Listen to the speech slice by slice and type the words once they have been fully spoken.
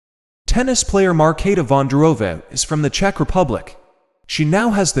Tennis player Markéta Vondrouová is from the Czech Republic. She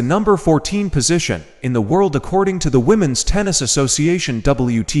now has the number 14 position in the world according to the Women's Tennis Association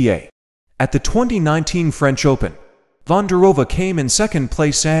WTA. At the 2019 French Open, Vondrousova came in second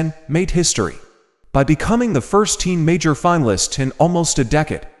place and made history by becoming the first teen major finalist in almost a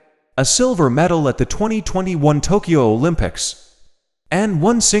decade, a silver medal at the 2021 Tokyo Olympics, and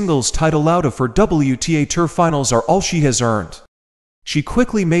one singles title out of her WTA Tour finals are all she has earned. She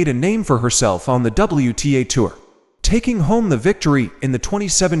quickly made a name for herself on the WTA Tour, taking home the victory in the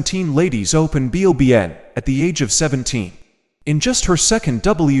 2017 Ladies Open BOBN at the age of 17, in just her second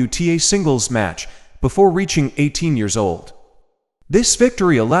WTA singles match before reaching 18 years old. This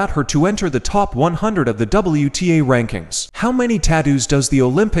victory allowed her to enter the top 100 of the WTA rankings. How many tattoos does the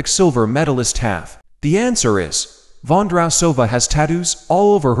Olympic silver medalist have? The answer is, Vondrousova has tattoos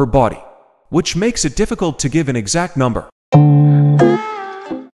all over her body, which makes it difficult to give an exact number.